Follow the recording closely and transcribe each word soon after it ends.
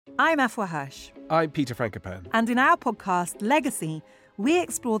I'm Afua Hirsch. I'm Peter Frankopan. And in our podcast, Legacy, we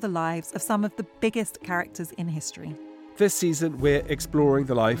explore the lives of some of the biggest characters in history. This season, we're exploring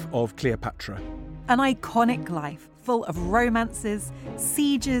the life of Cleopatra. An iconic life full of romances,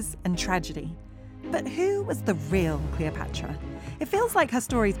 sieges, and tragedy. But who was the real Cleopatra? It feels like her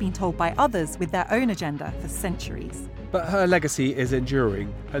story's been told by others with their own agenda for centuries. But her legacy is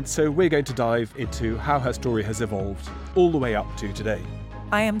enduring, and so we're going to dive into how her story has evolved all the way up to today.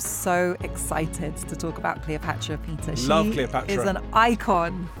 I am so excited to talk about Cleopatra, Peter. Love Cleopatra. She is an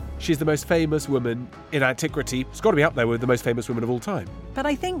icon. She's the most famous woman in antiquity. It's got to be up there with the most famous women of all time. But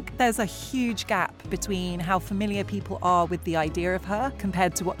I think there's a huge gap between how familiar people are with the idea of her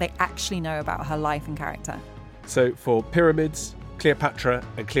compared to what they actually know about her life and character. So for Pyramids, Cleopatra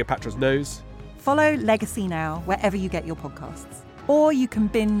and Cleopatra's Nose, follow Legacy now wherever you get your podcasts. Or you can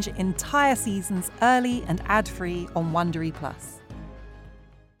binge entire seasons early and ad-free on Wondery Plus.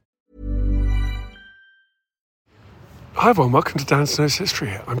 Hi everyone, welcome to Dan Snow's History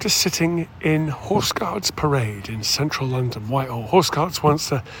Hit. I'm just sitting in Horse Guards Parade in central London, Whitehall. Horse Guards once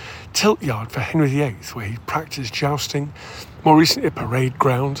the tilt yard for Henry VIII, where he practised jousting. More recently, a parade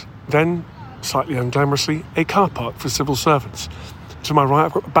ground. Then, slightly unglamorously, a car park for civil servants. To my right,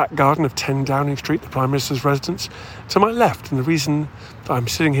 I've got the back garden of 10 Downing Street, the Prime Minister's residence. To my left, and the reason that I'm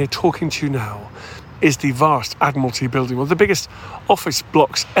sitting here talking to you now, is the vast Admiralty building, one of the biggest office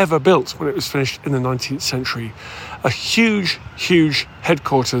blocks ever built when it was finished in the 19th century. A huge, huge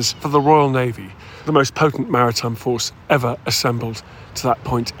headquarters for the Royal Navy, the most potent maritime force ever assembled to that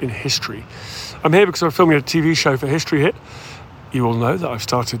point in history. I'm here because I'm filming a TV show for History Hit. You all know that I've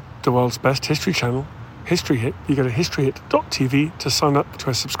started the world's best history channel, History Hit. You go to historyhit.tv to sign up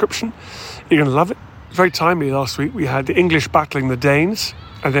to a subscription. You're going to love it. Very timely last week. We had the English battling the Danes,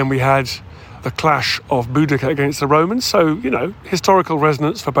 and then we had the clash of Boudica against the Romans. So, historical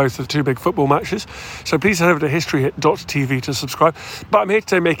resonance for both the two big football matches. So please head over to historyhit.tv to subscribe. But I'm here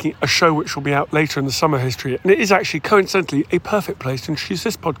today making a show which will be out later in the summer, History Hit. And it is actually, coincidentally, a perfect place to introduce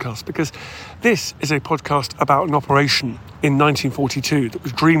this podcast, because this is a podcast about an operation in 1942 that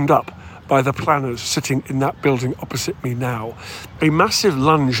was dreamed up by the planners sitting in that building opposite me now. A massive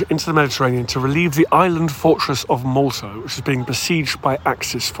lunge into the Mediterranean to relieve the island fortress of Malta, which was being besieged by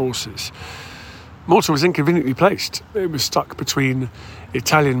Axis forces. Malta was inconveniently placed. It was stuck between the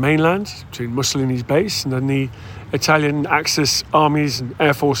Italian mainland, between Mussolini's base, and then the Italian Axis armies and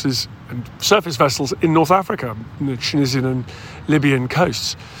air forces and surface vessels in North Africa, in the Tunisian and Libyan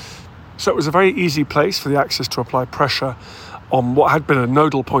coasts. So it was a very easy place for the Axis to apply pressure on what had been a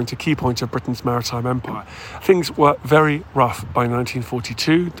nodal point, a key point of Britain's maritime empire. Things were very rough by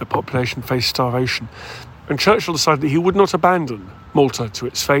 1942. The population faced starvation. And Churchill decided that he would not abandon Malta to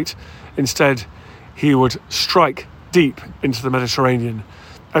its fate. Instead, he would strike deep into the Mediterranean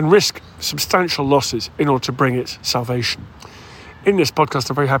and risk substantial losses in order to bring it salvation. In this podcast,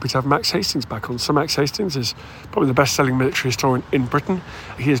 I'm very happy to have Max Hastings back on. So Max Hastings is probably the best-selling military historian in Britain.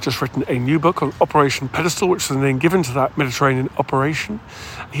 He has just written a new book on Operation Pedestal, which is the name given to that Mediterranean operation.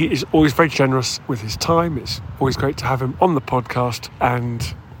 He is always very generous with his time. It's always great to have him on the podcast.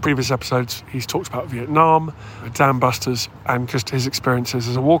 And previous episodes, he's talked about Vietnam, dam busters, and just his experiences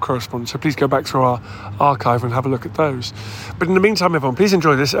as a war correspondent. So please go back through our archive and have a look at those. But in the meantime, everyone, please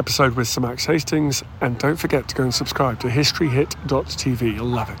enjoy this episode with Sir Max Hastings, and don't forget to go and subscribe to historyhit.tv. You'll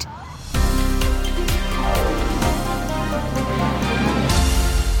love it.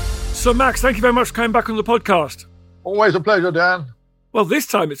 So Max, thank you very much for coming back on the podcast. Always a pleasure, Dan. Well, this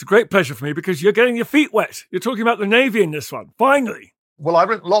time it's a great pleasure for me because you're getting your feet wet. You're talking about the Navy in this one, finally. Well, I've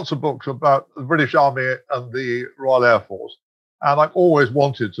written lots of books about the British Army and the Royal Air Force, and I've always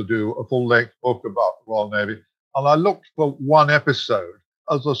wanted to do a full-length book about the Royal Navy. And I looked for one episode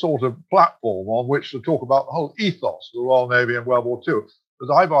as a sort of platform on which to talk about the whole ethos of the Royal Navy in World War II.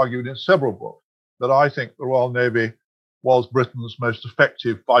 Because I've argued in several books that I think the Royal Navy was Britain's most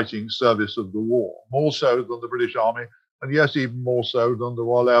effective fighting service of the war, more so than the British Army, and yes, even more so than the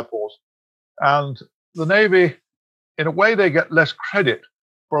Royal Air Force. And the Navy, in a way, they get less credit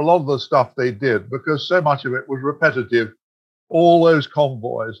for a lot of the stuff they did because so much of it was repetitive. All those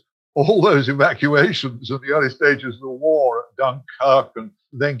convoys, all those evacuations in the early stages of the war at Dunkirk, and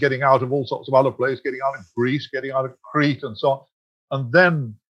then getting out of all sorts of other places, getting out of Greece, getting out of Crete and so on, and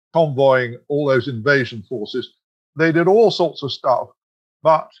then convoying all those invasion forces. They did all sorts of stuff,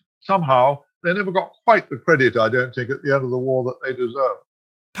 but somehow they never got quite the credit, I don't think, at the end of the war that they deserved.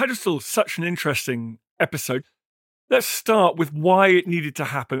 Pedestal's such an interesting episode. Let's start with why it needed to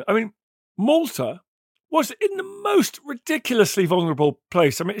happen. I mean, Malta was in the most ridiculously vulnerable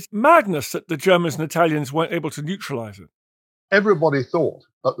place. I mean, it's madness that the Germans and Italians weren't able to neutralise it. everybody thought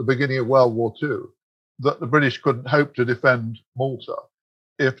at the beginning of World War II that the British couldn't hope to defend Malta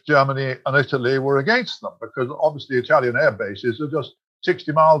if Germany and Italy were against them, because obviously Italian air bases are just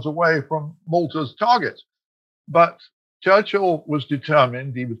 60 miles away from Malta's targets. But Churchill was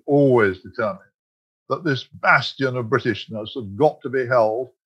determined, he was always determined, that this bastion of Britishness had got to be held.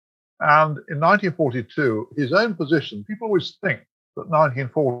 And in 1942, his own position, people always think that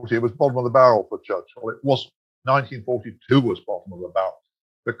 1940 was bottom of the barrel for Churchill. It wasn't. 1942 was bottom of the barrel,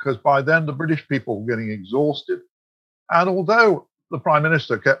 because by then the British people were getting exhausted. And although the Prime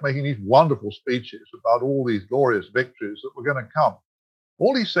Minister kept making these wonderful speeches about all these glorious victories that were going to come,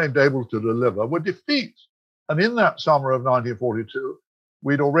 all he seemed able to deliver were defeats. And in that summer of 1942,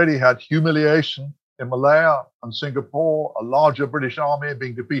 we'd already had humiliation in Malaya and Singapore, a larger British army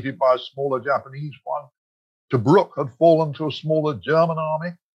being defeated by a smaller Japanese one. Tobruk had fallen to a smaller German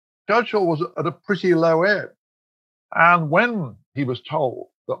army. Churchill was at a pretty low ebb. And when he was told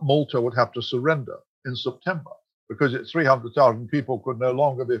that Malta would have to surrender in September because its 300,000 people could no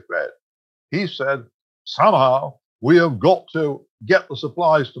longer be fed, he said, somehow we have got to get the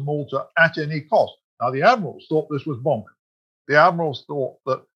supplies to Malta at any cost. Now, the admirals thought this was bonkers. The admirals thought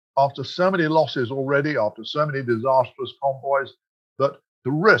that after so many losses already, after so many disastrous convoys, that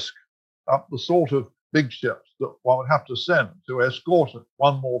to risk up the sort of big ships that one would have to send to escort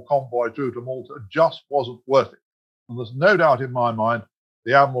one more convoy through to Malta just wasn't worth it. And there's no doubt in my mind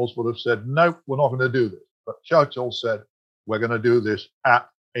the admirals would have said, no, we're not going to do this. But Churchill said, we're going to do this at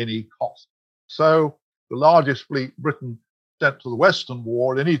any cost. So the largest fleet Britain sent to the Western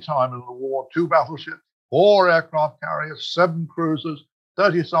War at any time in the war, 2 battleships, 4 aircraft carriers, 7 cruisers,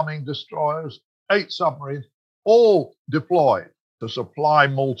 30-something destroyers, 8 submarines, all deployed to supply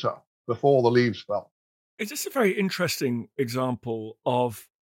Malta before the leaves fell. Is this a very interesting example of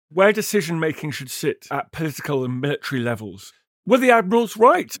where decision-making should sit at political and military levels? Were the admirals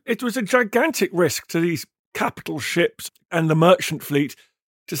right? It was a gigantic risk to these capital ships and the merchant fleet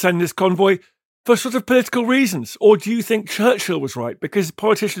to send this convoy for sort of political reasons. Or do you think Churchill was right because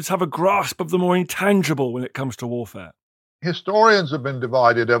politicians have a grasp of the more intangible when it comes to warfare? Historians have been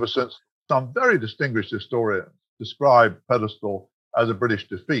divided ever since. Some very distinguished historians describe Pedestal as a British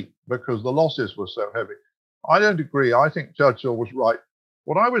defeat because the losses were so heavy. I don't agree. I think Churchill was right.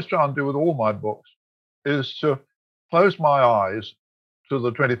 What I was trying to do with all my books is to close my eyes to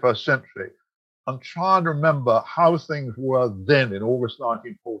the 21st century and try and remember how things were then in August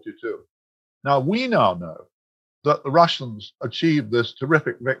 1942. Now, we now know that the Russians achieved this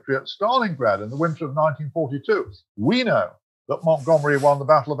terrific victory at Stalingrad in the winter of 1942. We know that Montgomery won the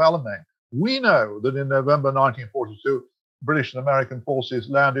Battle of Alamein. We know that in November 1942, British and American forces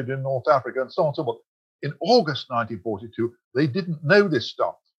landed in North Africa and so on and so forth. In August 1942, they didn't know this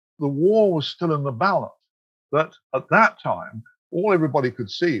stuff. The war was still in the balance. That at that time, all everybody could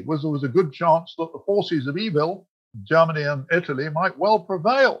see was there was a good chance that the forces of evil, Germany and Italy, might well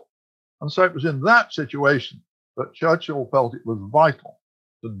prevail. And so it was in that situation that Churchill felt it was vital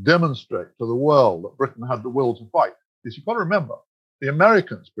to demonstrate to the world that Britain had the will to fight. Because you've got to remember, the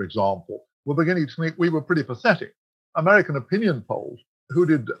Americans, for example, were beginning to think we were pretty pathetic. American opinion polls, who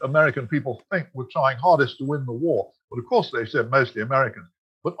did American people think were trying hardest to win the war? Well, of course, they said mostly Americans.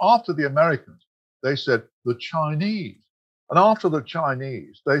 But after the Americans, they said the Chinese. And after the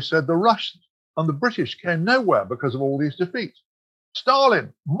Chinese, they said the Russians. And the British came nowhere because of all these defeats.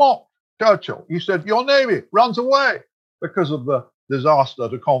 Stalin mocked Churchill. He said, your navy runs away because of the disaster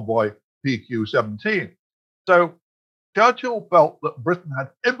to convoy PQ-17. So Churchill felt that Britain had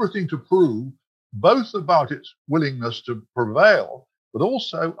everything to prove, both about its willingness to prevail, but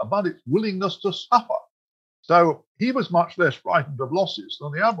also about its willingness to suffer. So he was much less frightened of losses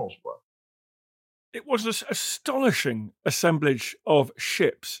than the admirals were. It was this astonishing assemblage of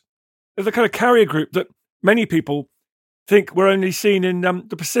ships, the kind of carrier group that many people think were only seen in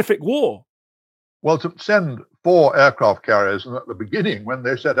the Pacific War. Well, to send 4 aircraft carriers, and at the beginning, when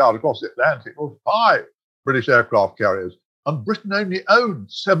they set out across the Atlantic, there were 5 British aircraft carriers, and Britain only owned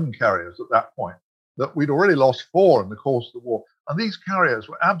 7 carriers at that point, that we'd already lost 4 in the course of the war. And these carriers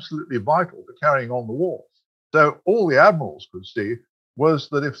were absolutely vital to carrying on the war. So all the admirals could see was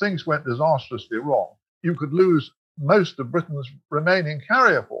that if things went disastrously wrong, you could lose most of Britain's remaining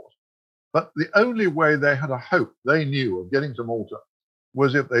carrier force. But the only way they had a hope, they knew, of getting to Malta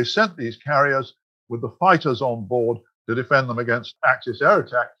was if they sent these carriers with the fighters on board to defend them against Axis air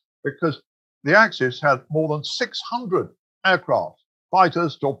attack, because the Axis had more than 600 aircraft,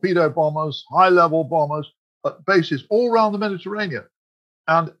 fighters, torpedo bombers, high-level bombers at bases all around the Mediterranean.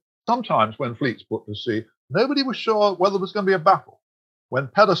 And sometimes when fleets put to sea, nobody was sure whether there was going to be a battle. When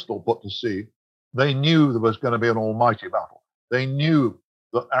Pedestal put to sea, they knew there was going to be an almighty battle. They knew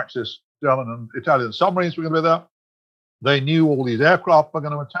that Axis German and Italian submarines were going to be there. They knew all these aircraft were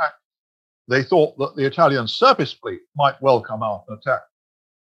going to attack. They thought that the Italian surface fleet might well come out and attack.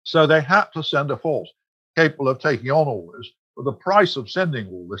 So they had to send a force capable of taking on all this. But the price of sending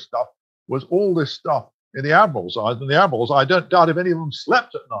all this stuff was all this stuff in the Admiral's eyes. And the Admirals, I don't doubt if any of them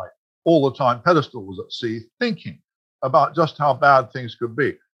slept at night. All the time, Pedestal was at sea thinking about just how bad things could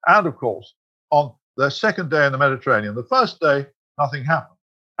be. And of course, on their second day in the Mediterranean, the first day, nothing happened.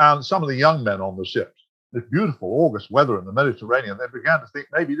 And some of the young men on the ships, this beautiful August weather in the Mediterranean, they began to think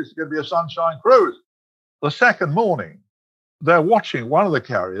maybe this is going to be a sunshine cruise. The second morning, they're watching one of the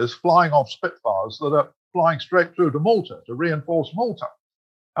carriers flying off Spitfires that are flying straight through to Malta to reinforce Malta.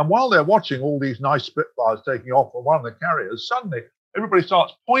 And while they're watching all these nice Spitfires taking off from one of the carriers, suddenly everybody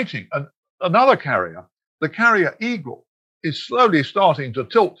starts pointing. And another carrier, the carrier Eagle, is slowly starting to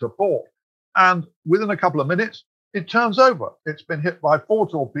tilt to port. And within a couple of minutes, it turns over. It's been hit by 4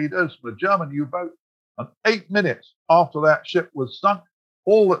 torpedoes from a German U-boat. And 8 minutes after that ship was sunk,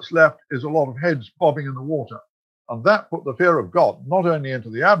 all that's left is a lot of heads bobbing in the water. And that put the fear of God not only into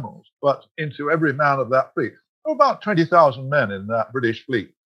the admirals, but into every man of that fleet. There were about 20,000 men in that British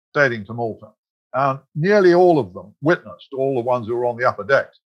fleet sailing to Malta. And nearly all of them witnessed, all the ones who were on the upper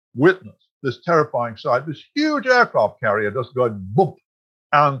decks, witnessed this terrifying sight, this huge aircraft carrier just going boom.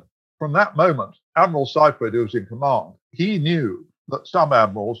 And from that moment, Admiral Seyfried, who was in command, he knew that some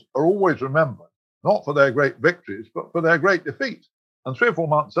admirals are always remembered, not for their great victories, but for their great defeats. And 3 or 4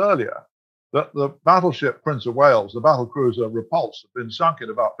 months earlier, that the battleship Prince of Wales, the battlecruiser Repulse, had been sunk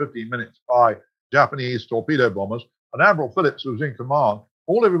in about 15 minutes by Japanese torpedo bombers. And Admiral Phillips, who was in command,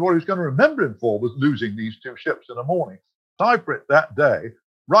 all everybody was going to remember him for was losing these 2 ships in a morning. Seyfried that day,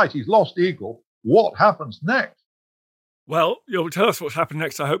 right, he's lost Eagle. What happens next? Well, you'll tell us what's happened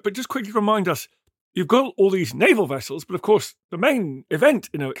next, I hope, but just quickly remind us, you've got all these naval vessels, but of course, the main event,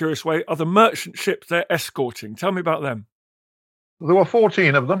 in a curious way, are the merchant ships they're escorting. Tell me about them. There were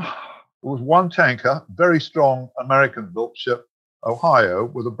 14 of them. There was one tanker, very strong American-built ship, Ohio,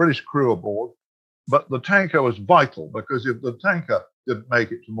 with a British crew aboard. But the tanker was vital because if the tanker didn't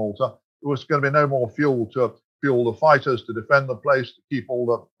make it to Malta, there was going to be no more fuel to fuel the fighters to defend the place, to keep all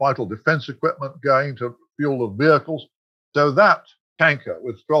the vital defense equipment going, to fuel the vehicles. So that tanker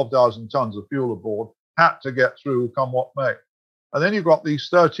with 12,000 tons of fuel aboard had to get through come what may. And then you've got these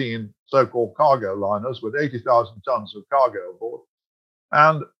 13 so-called cargo liners with 80,000 tons of cargo aboard.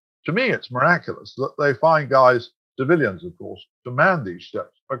 And to me, it's miraculous that they find guys, civilians, of course, to man these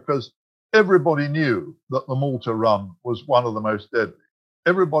ships because everybody knew that the Malta run was one of the most deadly.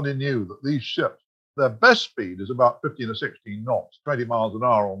 Everybody knew that these ships, their best speed is about 15 or 16 knots, 20 miles an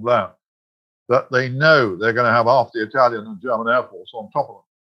hour on land, that they know they're going to have half the Italian and German Air Force on top of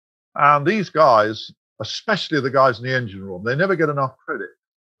them. And these guys, especially the guys in the engine room, they never get enough credit.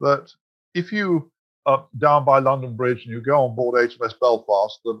 That if you are down by London Bridge and you go on board HMS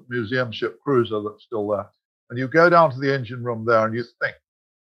Belfast, the museum ship cruiser that's still there, and you go down to the engine room there and you think,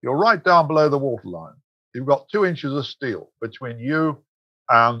 you're right down below the waterline. You've got 2 inches of steel between you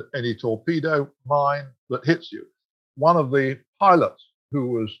and any torpedo mine that hits you. One of the pilots who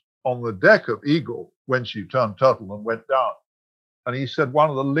was on the deck of Eagle when she turned turtle and went down, and he said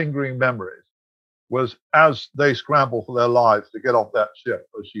one of the lingering memories was as they scramble for their lives to get off that ship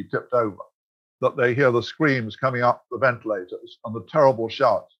as she tipped over, that they hear the screams coming up the ventilators and the terrible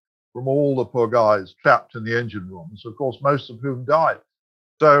shouts from all the poor guys trapped in the engine rooms, of course, most of whom died.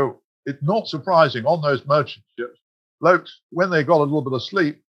 So it's not surprising on those merchant ships, blokes, when they got a little bit of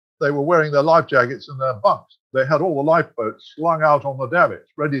sleep, they were wearing their life jackets in their bunks. They had all the lifeboats slung out on the davits,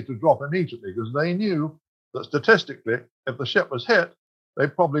 ready to drop immediately, because they knew that statistically, if the ship was hit, they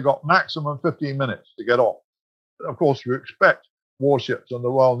probably got maximum 15 minutes to get off. Of course, you expect warships and the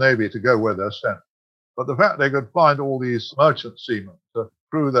Royal Navy to go where they're sent. But the fact they could find all these merchant seamen to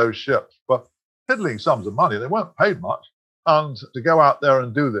crew those ships for piddling sums of money, they weren't paid much, and to go out there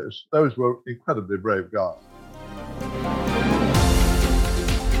and do this, those were incredibly brave guys.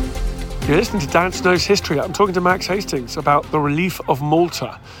 You're listening to Dan Snow's History. I'm talking to Max Hastings about the relief of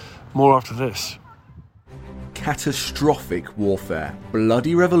Malta. More after this. Catastrophic warfare,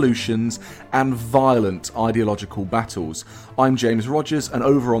 bloody revolutions, and violent ideological battles. I'm James Rogers, and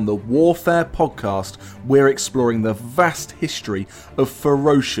over on the Warfare Podcast, we're exploring the vast history of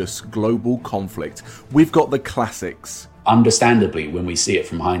ferocious global conflict. We've got the classics. Understandably, when we see it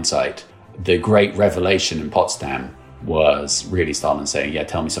from hindsight, the great revelation in Potsdam was really Stalin saying, yeah,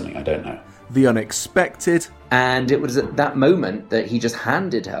 tell me something I don't know. The unexpected. And it was at that moment that he just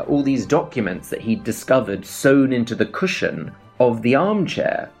handed her all these documents that he'd discovered sewn into the cushion of the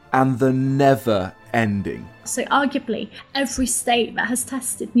armchair. And the never-ending. So arguably, every state that has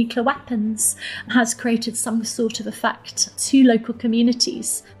tested nuclear weapons has created some sort of effect to local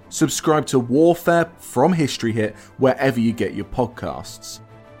communities. Subscribe to Warfare from History Hit wherever you get your podcasts.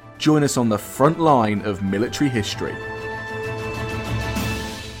 Join us on the front line of military history.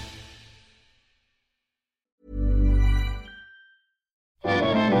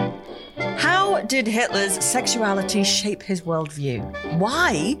 How did Hitler's sexuality shape his worldview?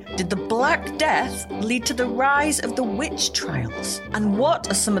 Why did the Black Death lead to the rise of the witch trials? And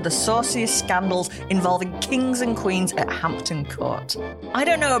what are some of the sauciest scandals involving kings and queens at Hampton Court? I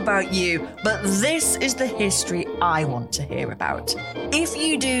don't know about you, but this is the history I want to hear about. If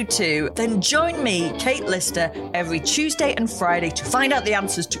you do too, then join me, Kate Lister, every Tuesday and Friday to find out the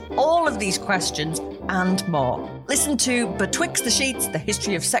answers to all of these questions and more. Listen to Betwixt the Sheets, the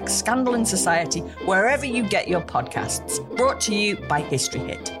history of sex, scandal and society, wherever you get your podcasts. Brought to you by History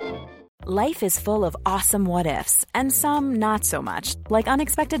Hit. Life is full of awesome what-ifs, and some not so much, like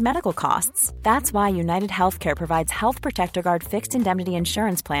unexpected medical costs. That's why United Healthcare provides Health Protector Guard fixed indemnity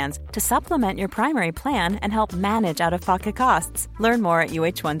insurance plans to supplement your primary plan and help manage out-of-pocket costs. Learn more at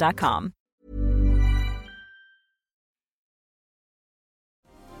uh1.com.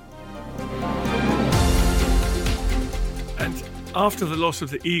 And after the loss of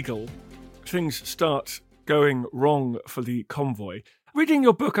the Eagle, things start going wrong for the convoy. Reading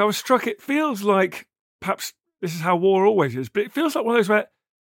your book, I was struck. It feels like, perhaps this is how war always is, but it feels like one of those where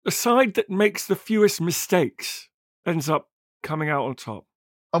the side that makes the fewest mistakes ends up coming out on top.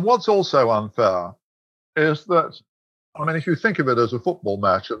 And what's also unfair is that, I mean, if you think of it as a football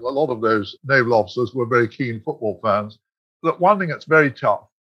match, and a lot of those naval officers were very keen football fans, that one thing that's very tough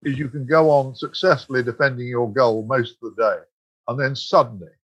is you can go on successfully defending your goal most of the day, and then suddenly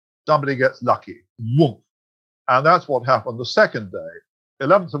somebody gets lucky. Woof. And that's what happened the second day.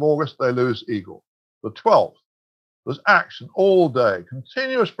 11th of August, they lose Eagle. The 12th, there's action all day,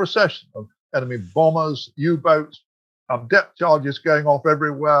 continuous procession of enemy bombers, U-boats, depth charges going off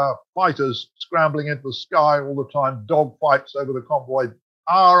everywhere, fighters scrambling into the sky all the time, dog fights over the convoy,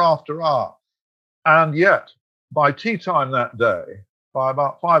 hour after hour. And yet, by tea time that day, by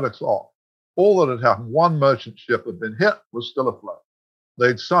about 5 o'clock, all that had happened, one merchant ship had been hit, was still afloat.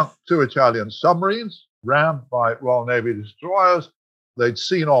 They'd sunk 2 Italian submarines, rammed by Royal Navy destroyers. They'd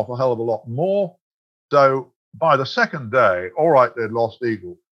seen off a hell of a lot more. So by the second day, all right, they'd lost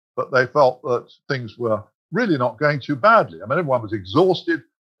Eagle, but they felt that things were really not going too badly. I mean, everyone was exhausted.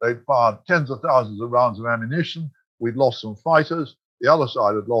 They'd fired tens of thousands of rounds of ammunition. We'd lost some fighters. The other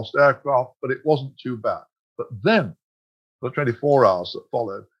side had lost aircraft, but it wasn't too bad. But then the 24 hours that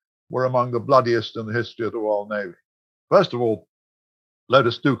followed were among the bloodiest in the history of the Royal Navy. First of all, a load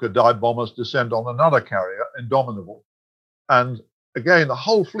of Stuka dive bombers descend on another carrier, Indomitable. And again, the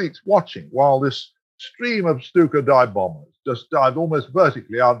whole fleet's watching while this stream of Stuka dive bombers just dived almost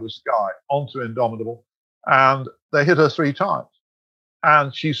vertically out of the sky onto Indomitable. And they hit her 3 times.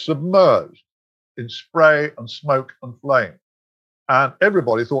 And she's submerged in spray and smoke and flame. And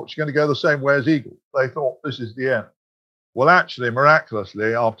everybody thought she's going to go the same way as Eagle. They thought this is the end. Well, actually,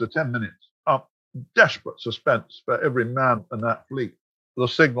 miraculously, after 10 minutes, desperate suspense for every man in that fleet, the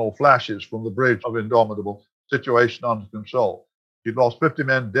signal flashes from the bridge of Indomitable, situation under control. She'd lost 50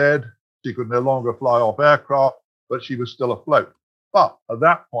 men dead. She could no longer fly off aircraft, but she was still afloat. But at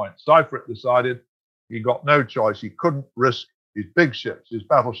that point, Seifert decided he got no choice. He couldn't risk his big ships, his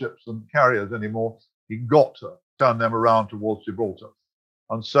battleships and carriers anymore. He got to turn them around towards Gibraltar.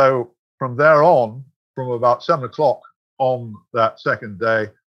 And so from there on, from about 7 o'clock on that second day,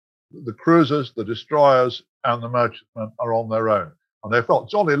 the cruisers, the destroyers, and the merchantmen are on their own. And they felt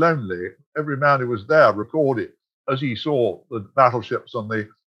jolly lonely. Every man who was there recorded as he saw the battleships and the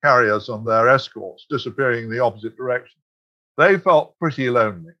carriers and their escorts disappearing in the opposite direction. They felt pretty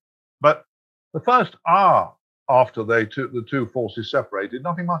lonely. But the first hour after the two forces separated,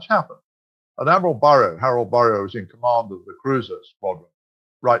 nothing much happened. And Admiral Burrow, Harold Burrow, was in command of the cruiser squadron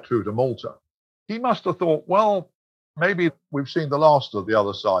right through to Malta. He must have thought, well, maybe we've seen the last of the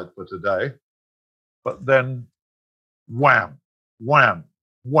other side for today. But then wham, wham,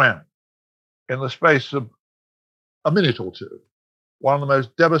 wham. In the space of a minute or two, one of the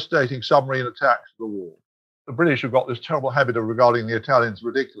most devastating submarine attacks of the war. The British have got this terrible habit of regarding the Italians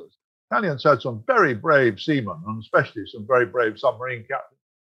ridiculous. Italians had some very brave seamen, and especially some very brave submarine captains.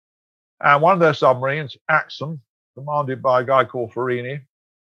 And one of their submarines, Axum, commanded by a guy called Farini,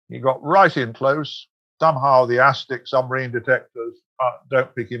 he got right in close. Somehow the ASTIC submarine detectors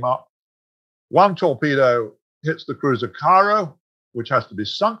don't pick him up. One torpedo hits the cruiser Cairo, which has to be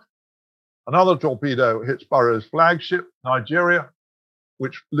sunk. Another torpedo hits Burrow's flagship, Nigeria,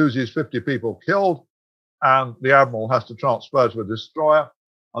 which loses 50 people killed. and the admiral has to transfer to a destroyer,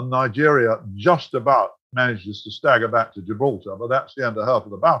 and Nigeria just about manages to stagger back to Gibraltar, but that's the end of half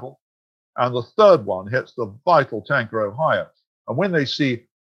of the battle. And the third one hits the vital tanker Ohio. And when they see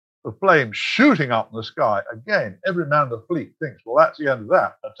the flames shooting up in the sky, again, every man in the fleet thinks, well, that's the end of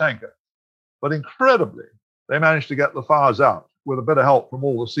that, a tanker. But incredibly, they managed to get the fires out with a bit of help from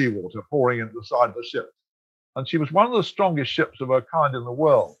all the seawater pouring into the side of the ship. And she was one of the strongest ships of her kind in the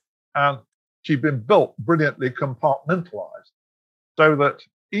world. And she'd been built brilliantly compartmentalized, so that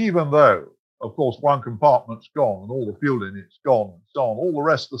even though, of course, one compartment's gone and all the fuel in it's gone and so on, all the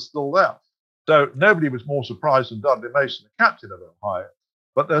rest are still there. So nobody was more surprised than Dudley Mason, the captain of Ohio,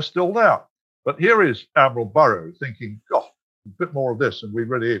 but they're still there. But here is Admiral Burrow thinking, God, a bit more of this and we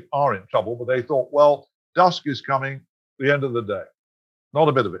really are in trouble. But they thought, well, dusk is coming, the end of the day. Not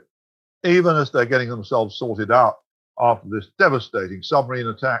a bit of it. Even as they're getting themselves sorted out after this devastating submarine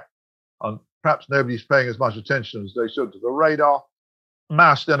attack, and perhaps nobody's paying as much attention as they should to the radar,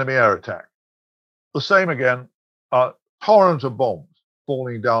 massed enemy air attack. The same again, a torrent of bombs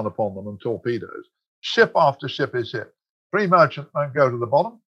falling down upon them and torpedoes. Ship after ship is hit. 3 merchantmen go to the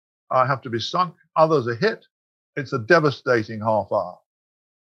bottom, have to be sunk. Others are hit. It's a devastating half hour.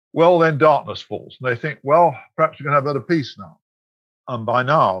 Well, then darkness falls, and they think, well, perhaps we're going to have a bit of peace now. And by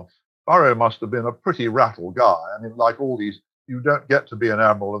now, Burrow must have been a pretty rattled guy. I mean, like all these, you don't get to be an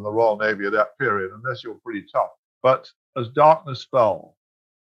admiral in the Royal Navy at that period unless you're pretty tough. But as darkness fell,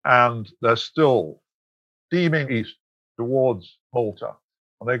 and they're still steaming east towards Malta,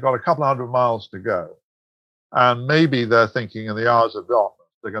 and they've got a couple of 100 miles to go, and maybe they're thinking in the hours of darkness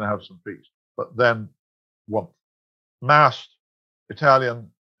they're going to have some peace. But then, massed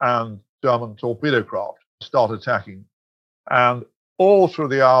Italian and German torpedo craft start attacking, and all through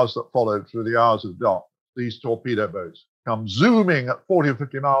the hours that followed, through the hours of dark, these torpedo boats come zooming at 40 or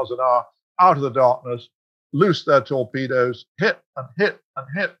 50 miles an hour out of the darkness, loose their torpedoes, hit and hit and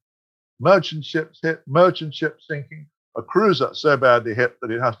hit. Merchant ships hit, merchant ships sinking, a cruiser so badly hit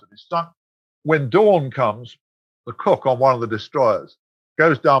that it has to be sunk. When dawn comes, the cook on one of the destroyers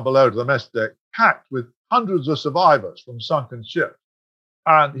goes down below to the mess deck, packed with hundreds of survivors from sunken ships.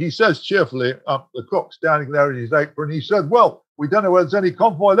 And he says cheerfully, the cook standing there in his apron, he said, well, we don't know whether there's any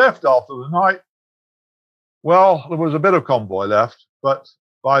convoy left after the night. Well, there was a bit of convoy left, but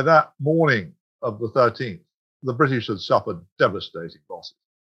by that morning of the 13th, the British had suffered devastating losses.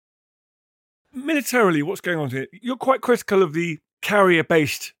 Militarily, what's going on here? You're quite critical of the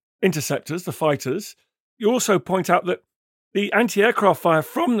carrier-based interceptors, the fighters. You also point out that the anti-aircraft fire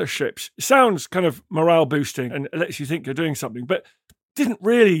from the ships sounds kind of morale-boosting and lets you think you're doing something, but didn't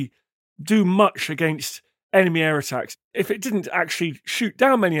really do much against enemy air attacks. If it didn't actually shoot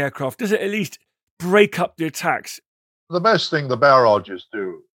down many aircraft, does it at least break up the attacks? The best thing the barrages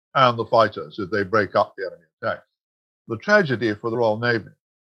do, and the fighters, is they break up the enemy attacks. The tragedy for the Royal Navy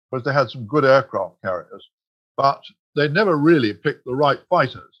was they had some good aircraft carriers, but they never really picked the right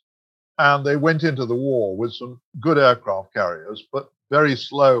fighters. And they went into the war with some good aircraft carriers, but very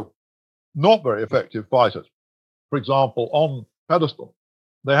slow, not very effective fighters. For example, on Pedestal,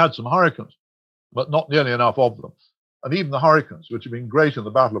 they had some Hurricanes, but not nearly enough of them. And even the Hurricanes, which had been great in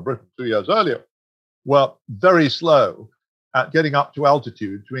the Battle of Britain 2 years earlier, were very slow at getting up to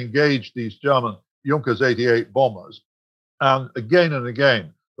altitude to engage these German Junkers 88 bombers. And again,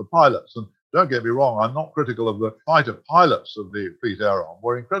 the pilots, and don't get me wrong, I'm not critical of the fighter pilots of the Fleet Air Arm,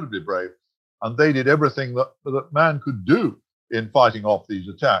 were incredibly brave, and they did everything that man could do in fighting off these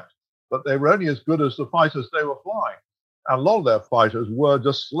attacks. But they were only as good as the fighters they were flying. And a lot of their fighters were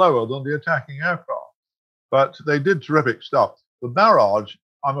just slower than the attacking aircraft. But they did terrific stuff. The barrage,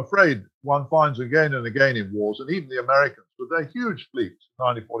 I'm afraid, one finds again and again in wars, and even the Americans, with their huge fleets in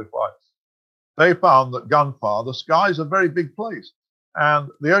 1945, they found that gunfire, the sky's a very big place. And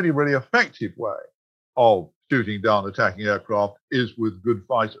the only really effective way of shooting down attacking aircraft is with good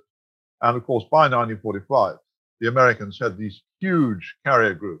fighters. And of course, by 1945, the Americans had these huge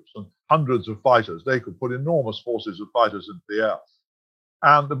carrier groups and hundreds of fighters. They could put enormous forces of fighters into the air.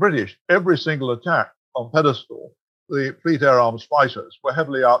 And the British, every single attack on Pedestal, the Fleet Air Arms fighters were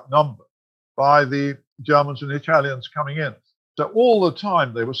heavily outnumbered by the Germans and Italians coming in. So all the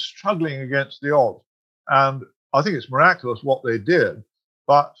time they were struggling against the odds. And I think it's miraculous what they did,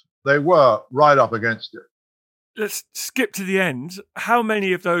 but they were right up against it. Let's skip to the end. How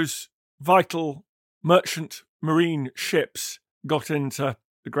many of those vital merchant marine ships got into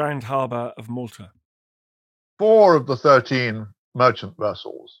the Grand Harbour of Malta? 4 of the 13 merchant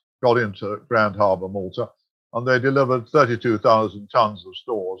vessels got into Grand Harbour, Malta, and they delivered 32,000 tons of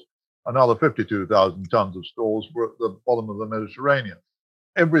stores. Another 52,000 tons of stores were at the bottom of the Mediterranean.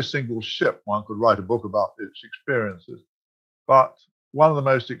 every single ship, one could write a book about its experiences. But one of the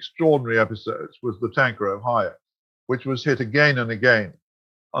most extraordinary episodes was the tanker Ohio, which was hit again and again.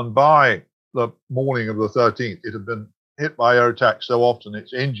 And by the morning of the 13th, it had been hit by air attack so often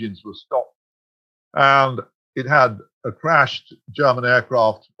its engines were stopped. And it had a crashed German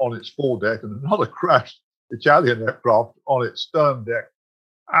aircraft on its foredeck and another crashed Italian aircraft on its stern deck.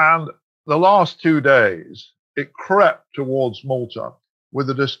 And the last 2 days, it crept towards Malta with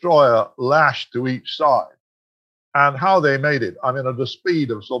the destroyer lashed to each side. And how they made it, I mean, at a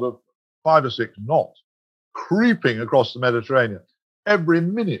speed of sort of 5 or 6 knots, creeping across the Mediterranean, every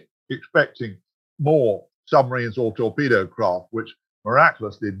minute expecting more submarines or torpedo craft, which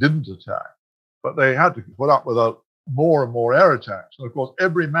miraculously didn't attack. But they had to put up with more and more air attacks. And of course,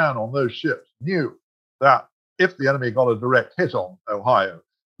 every man on those ships knew that if the enemy got a direct hit on Ohio,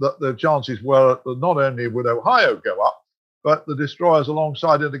 that the chances were that not only would Ohio go up, but the destroyers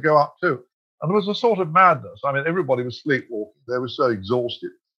alongside it to go up too. And there was a sort of madness. I mean, everybody was sleepwalking. They were so exhausted.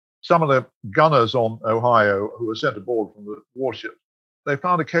 Some of the gunners on Ohio who were sent aboard from the warships, they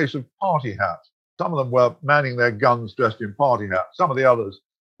found a case of party hats. Some of them were manning their guns dressed in party hats. Some of the others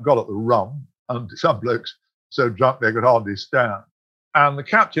got at the rum, and some blokes so drunk they could hardly stand. And the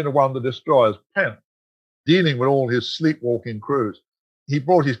captain of one of the destroyers, Penn, dealing with all his sleepwalking crews, he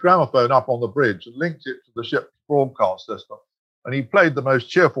brought his gramophone up on the bridge and linked it to the ship's broadcast system. And he played the most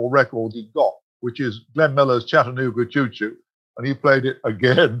cheerful record he got, which is Glenn Miller's Chattanooga Choo Choo. And he played it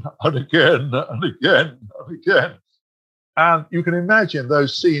again and again and again and again. And you can imagine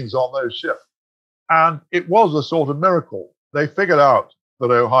those scenes on those ships. And it was a sort of miracle. They figured out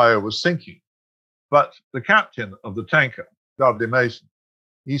that Ohio was sinking. But the captain of the tanker, Dudley Mason,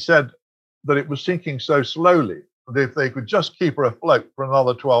 he said that it was sinking so slowly that if they could just keep her afloat for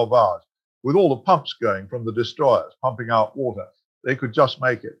another 12 hours, with all the pumps going from the destroyers, pumping out water, they could just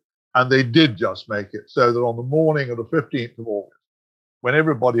make it. And they did just make it, so that on the morning of the 15th of August, when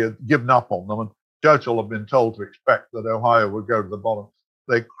everybody had given up on them, and Churchill had been told to expect that Ohio would go to the bottom,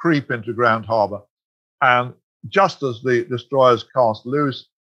 they creep into Grand Harbor. And just as the destroyers cast loose,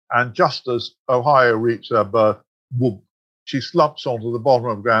 and just as Ohio reached her berth, whoop, she slumps onto the bottom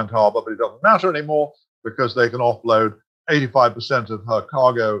of Grand Harbor, but it doesn't matter anymore because they can offload 85% of her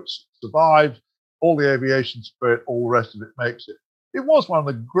cargo survives, all the aviation spirit, all the rest of it makes it. It was one of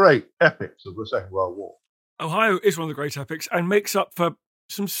the great epics of the Second World War. Ohio is one of the great epics and makes up for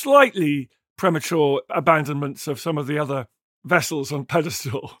some slightly premature abandonments of some of the other vessels on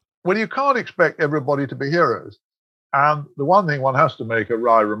pedestal. Well, you can't expect everybody to be heroes. And the one thing one has to make a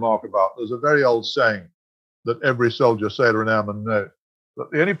wry remark about, there's a very old saying that every soldier, sailor, and airman knows,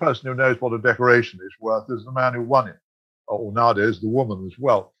 that the only person who knows what a decoration is worth is the man who won it, or nowadays the woman as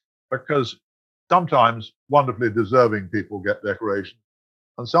well, because sometimes wonderfully deserving people get decorations,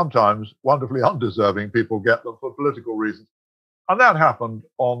 and sometimes wonderfully undeserving people get them for political reasons. And that happened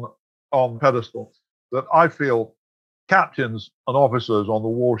on pedestal, that I feel captains and officers on the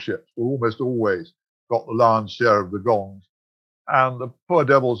warships were almost always got the lion's share of the gongs. And the poor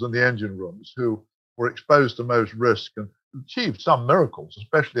devils in the engine rooms who were exposed to most risk and achieved some miracles,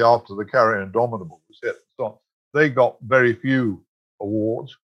 especially after the Carrier Indomitable was hit. So they got very few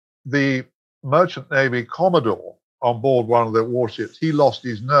awards. The Merchant Navy Commodore on board one of the warships, he lost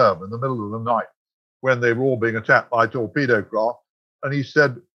his nerve in the middle of the night when they were all being attacked by torpedo craft. And he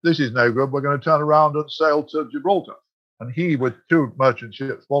said, "This is no good. We're going to turn around and sail to Gibraltar." And he, with 2 merchant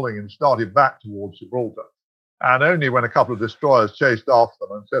ships following him, started back towards Gibraltar. And only when a couple of destroyers chased after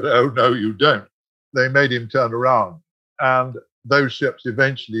them and said, "Oh, no, you don't," they made him turn around. And those ships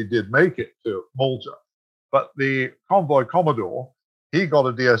eventually did make it to Malta. But the convoy Commodore, he got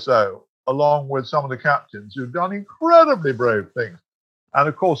a DSO along with some of the captains who'd done incredibly brave things. And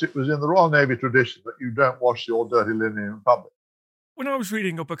of course, it was in the Royal Navy tradition that you don't wash your dirty linen in public. When I was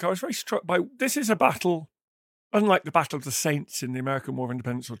reading your book, I was very struck by this is a battle, unlike the Battle of the Saints in the American War of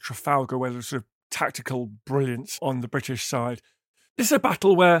Independence or Trafalgar, where there's sort of tactical brilliance on the British side. This is a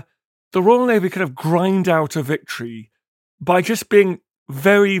battle where the Royal Navy kind of grind out a victory by just being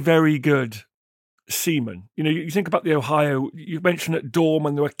very, very good seamen. You know, you think about the Ohio, you mentioned at dawn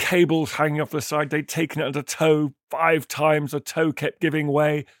when there were cables hanging off the side, they'd taken it under tow 5 times, the tow kept giving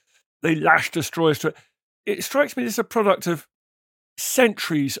way, they lashed destroyers to it. It strikes me as a product of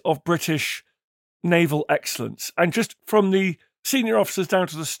centuries of British naval excellence. And just from the senior officers down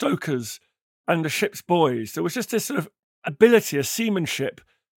to the stokers and the ship's boys, there was just this sort of ability, a seamanship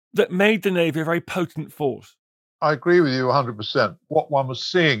that made the Navy a very potent force. I agree with you 100%. What one was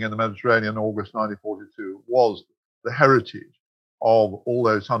seeing in the Mediterranean in August 1942 was the heritage of all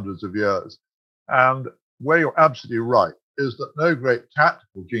those hundreds of years. And where you're absolutely right, is that no great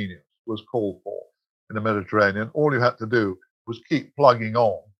tactical genius was called for in the Mediterranean. All you had to do was keep plugging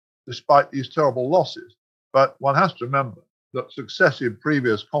on, despite these terrible losses. But one has to remember that successive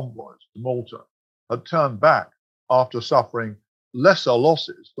previous convoys to Malta had turned back after suffering lesser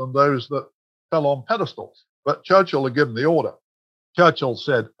losses than those that fell on pedestals. But Churchill had given the order. Churchill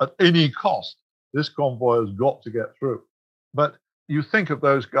said, at any cost, this convoy has got to get through. But you think of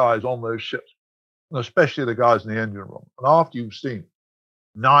those guys on those ships, and especially the guys in the engine room, and after you've seen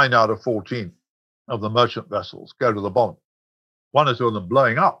 9 out of 14 of the merchant vessels go to the bottom, 1 or 2 of them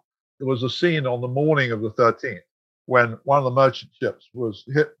blowing up. There was a scene on the morning of the 13th when one of the merchant ships was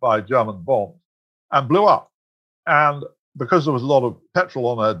hit by German bombs and blew up. And because there was a lot of petrol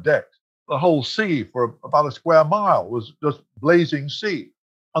on her deck, the whole sea for about a square mile was just blazing sea.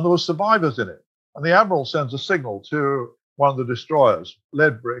 And there were survivors in it. And the Admiral sends a signal to one of the destroyers,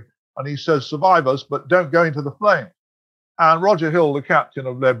 Ledbury, and he says, survivors, but don't go into the flames. And Roger Hill, the captain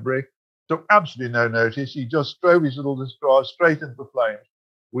of Ledbury, took absolutely no notice. He just drove his little destroyer straight into the flames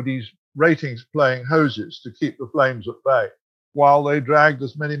with his ratings playing hoses to keep the flames at bay while they dragged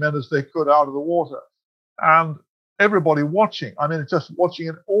as many men as they could out of the water. And everybody watching, just watching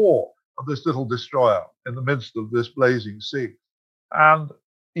in awe of this little destroyer in the midst of this blazing sea. And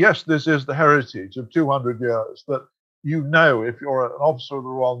yes, this is the heritage of 200 years that you know, if you're an officer of the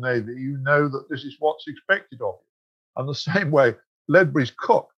Royal Navy, you know that this is what's expected of you. And the same way, Ledbury's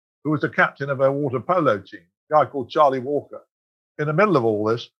cook, who was the captain of our water polo team, a guy called Charlie Walker, in the middle of all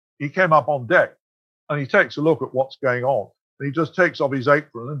this, he came up on deck and he takes a look at what's going on. And he just takes off his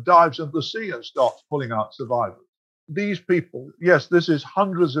apron and dives into the sea and starts pulling out survivors. These people, yes, this is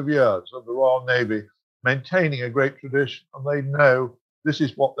hundreds of years of the Royal Navy maintaining a great tradition, and they know this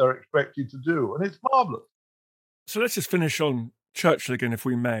is what they're expected to do. And it's marvellous. So let's just finish on Churchill again, if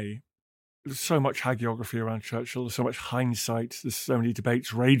we may. There's so much hagiography around Churchill. There's so much hindsight. There's so many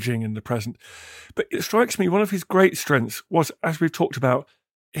debates raging in the present. But it strikes me one of his great strengths was, as we've talked about,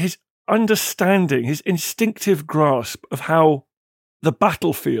 his understanding, his instinctive grasp of how the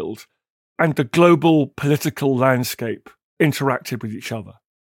battlefield and the global political landscape interacted with each other.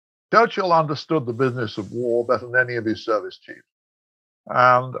 Churchill understood the business of war better than any of his service chiefs.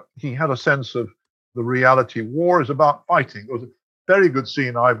 And he had a sense of the reality. War is about fighting. It was a very good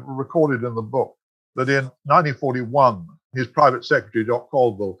scene I've recorded in the book that in 1941, his private secretary, Doc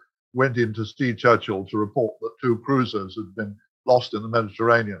Caldwell, went in to see Churchill to report that 2 cruisers had been lost in the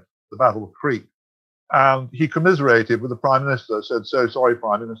Mediterranean, the Battle of Crete. And he commiserated with the Prime Minister, said, so sorry,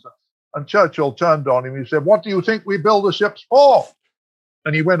 Prime Minister. And Churchill turned on him and he said, what do you think we build the ships for?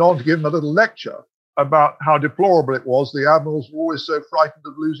 And he went on to give him a little lecture about how deplorable it was the admirals were always so frightened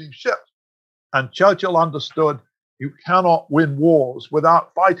of losing ships. And Churchill understood you cannot win wars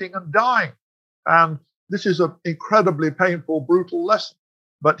without fighting and dying. And this is an incredibly painful, brutal lesson.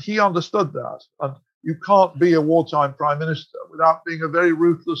 But he understood that. And you can't be a wartime prime minister without being a very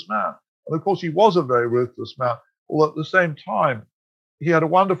ruthless man. And of course, he was a very ruthless man. Although at the same time, he had a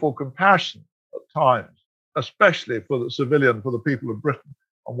wonderful compassion at times, especially for the civilian, for the people of Britain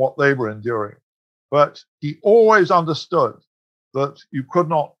and what they were enduring. But he always understood that you could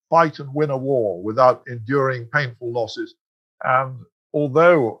not fight and win a war without enduring painful losses. And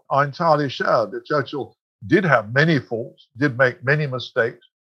although I entirely share that Churchill did have many faults, did make many mistakes,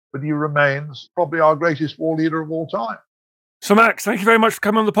 but he remains probably our greatest war leader of all time. So, Max, thank you very much for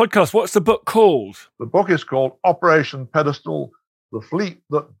coming on the podcast. What's the book called? The book is called Operation Pedestal, The Fleet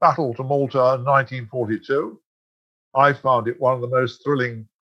That Battled to Malta in 1942. I found it one of the most thrilling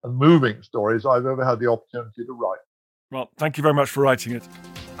and moving stories I've ever had the opportunity to write. Well, thank you very much for writing it.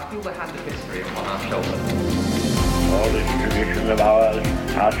 I feel the hand of history upon our shoulders. All this tradition of ours,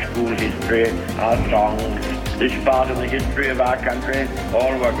 our school history, our songs, this part of the history of our country,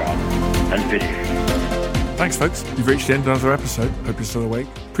 all were gone and finished. Thanks, folks. You've reached the end of another episode. Hope you're still awake.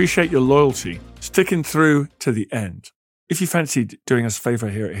 Appreciate your loyalty, sticking through to the end. If you fancied doing us a favour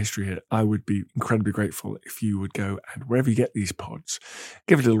here at History Hit, I would be incredibly grateful if you would go and wherever you get these pods,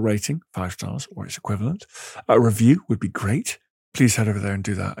 give it a little rating, 5 stars or its equivalent. A review would be great. Please head over there and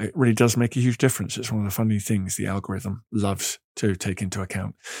do that. It really does make a huge difference. It's one of the funny things the algorithm loves to take into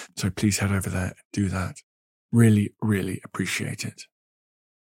account. So please head over there and do that. Really, really appreciate it.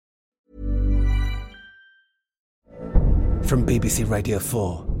 From BBC Radio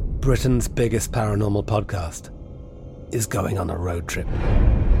 4, Britain's biggest paranormal podcast is going on a road trip.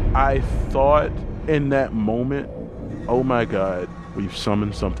 I thought in that moment, oh my God, we've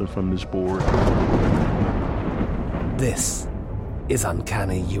summoned something from this board. This is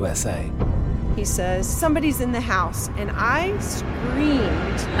Uncanny USA. He says, somebody's in the house, and I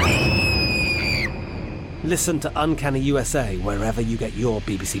screamed. Listen to Uncanny USA wherever you get your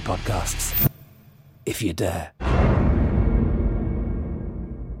BBC podcasts, if you dare.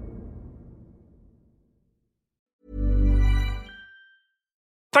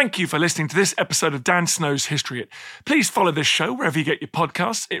 Thank you for listening to this episode of Dan Snow's History Hit. Please follow this show wherever you get your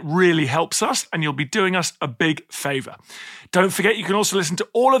podcasts. It really helps us, and you'll be doing us a big favour. Don't forget, you can also listen to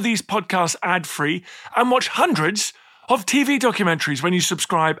all of these podcasts ad-free and watch hundreds of TV documentaries when you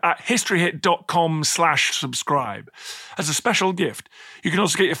subscribe at historyhit.com/subscribe. As a special gift, you can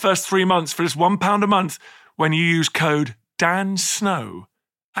also get your first 3 months for just £1 a month when you use code DANSNOW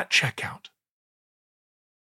at checkout.